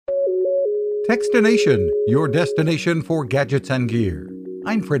Techstination, your destination for gadgets and gear.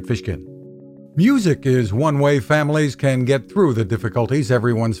 I'm Fred Fishkin. Music is one way families can get through the difficulties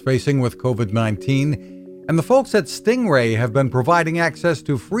everyone's facing with COVID-19, and the folks at Stingray have been providing access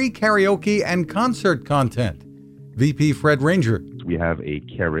to free karaoke and concert content. VP Fred Ranger. We have a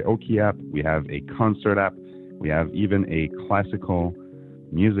karaoke app, we have a concert app, we have even a classical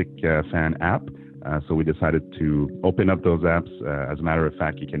music fan app. So we decided to open up those apps. As a matter of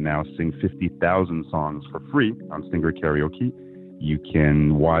fact, you can now sing 50,000 songs for free on Stingray Karaoke. You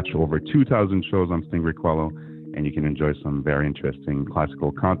can watch over 2,000 shows on Stingray Quello, and you can enjoy some very interesting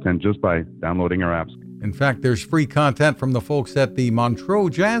classical content just by downloading our apps. In fact, there's free content from the folks at the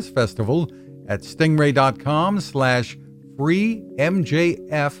Montreux Jazz Festival at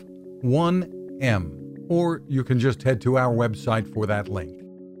stingray.com/freemjf1m. Or you can just head to our website for that link.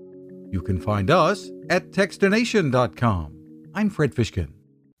 You can find us at Techstination.com. I'm Fred Fishkin.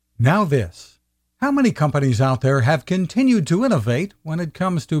 Now this. How many companies out there have continued to innovate when it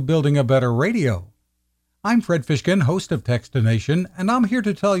comes to building a better radio? I'm Fred Fishkin, host of Techstination, and I'm here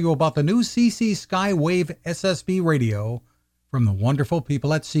to tell you about the new CC Skywave SSB radio from the wonderful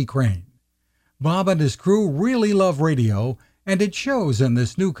people at C. Crane. Bob and his crew really love radio, and it shows in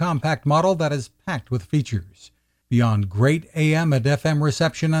this new compact model that is packed with features. Beyond great AM and FM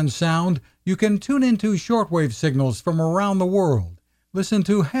reception and sound, you can tune into shortwave signals from around the world, listen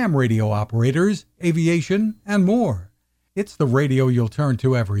to ham radio operators, aviation, and more. It's the radio you'll turn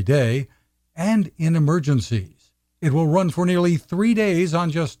to every day, and in emergencies. It will run for nearly 3 days on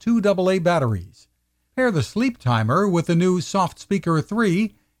just 2 AA batteries. Pair the sleep timer with the new Soft Speaker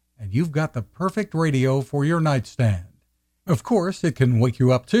 3, and you've got the perfect radio for your nightstand. Of course, it can wake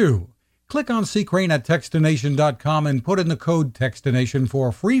you up too. Click on C. Crane at Techstination.com and put in the code Techstination for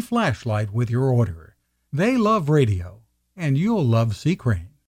a free flashlight with your order. They love radio, and you'll love C. Crane.